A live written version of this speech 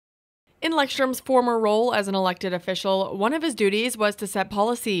In Lekstrom's former role as an elected official, one of his duties was to set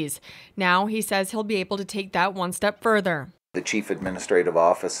policies. Now he says he'll be able to take that one step further. The chief administrative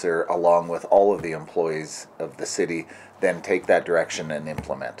officer, along with all of the employees of the city, then take that direction and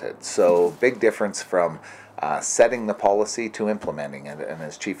implement it. So big difference from setting the policy to implementing it. And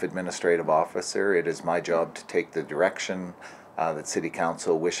as chief administrative officer, it is my job to take the direction that city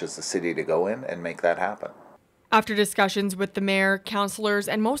council wishes the city to go in and make that happen. After discussions with the mayor, councillors,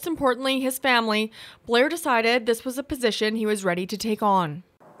 and most importantly, his family, Blair decided this was a position he was ready to take on.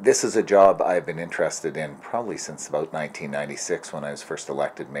 This is a job I've been interested in probably since about 1996 when I was first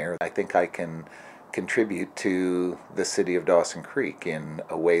elected mayor. I think I can contribute to the City of Dawson Creek in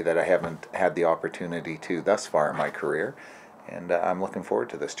a way that I haven't had the opportunity to thus far in my career, and I'm looking forward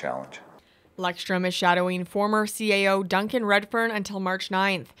to this challenge. Lekstrom is shadowing former CAO Duncan Redfern until March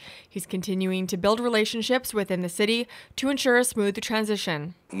 9th. He's continuing to build relationships within the city to ensure a smooth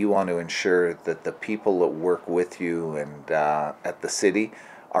transition. You want to ensure that the people that work with you and at the city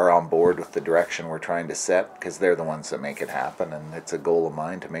are on board with the direction we're trying to set, because they're the ones that make it happen, and it's a goal of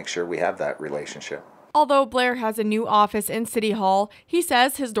mine to make sure we have that relationship. Although Blair has a new office in City Hall, he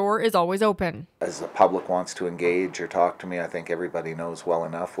says his door is always open. As the public wants to engage or talk to me, I think everybody knows well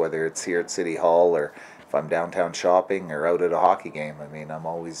enough, whether it's here at City Hall or if I'm downtown shopping or out at a hockey game. I mean, I'm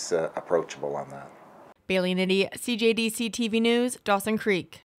always approachable on that. Bailey Nitti, CJDC-TV News, Dawson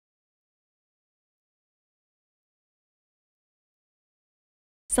Creek.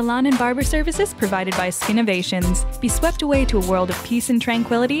 Salon and barber services provided by Skinovations. Be swept away to a world of peace and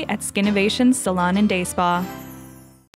tranquility at Skinovations Salon and Day Spa.